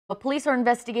Police are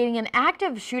investigating an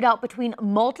active shootout between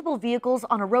multiple vehicles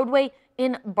on a roadway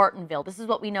in Bartonville. This is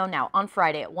what we know now. On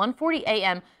Friday at 1:40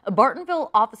 a.m., a Bartonville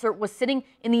officer was sitting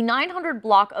in the 900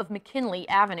 block of McKinley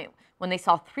Avenue when they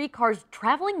saw three cars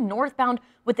traveling northbound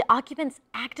with the occupants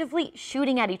actively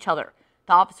shooting at each other.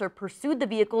 The officer pursued the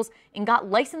vehicles and got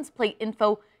license plate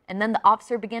info, and then the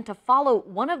officer began to follow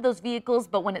one of those vehicles,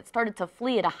 but when it started to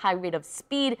flee at a high rate of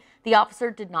speed, the officer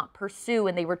did not pursue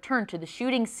and they returned to the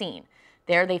shooting scene.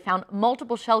 There, they found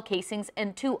multiple shell casings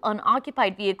and two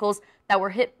unoccupied vehicles that were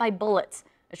hit by bullets.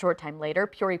 A short time later,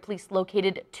 Peoria police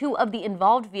located two of the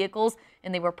involved vehicles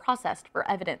and they were processed for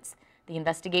evidence. The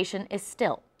investigation is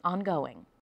still ongoing.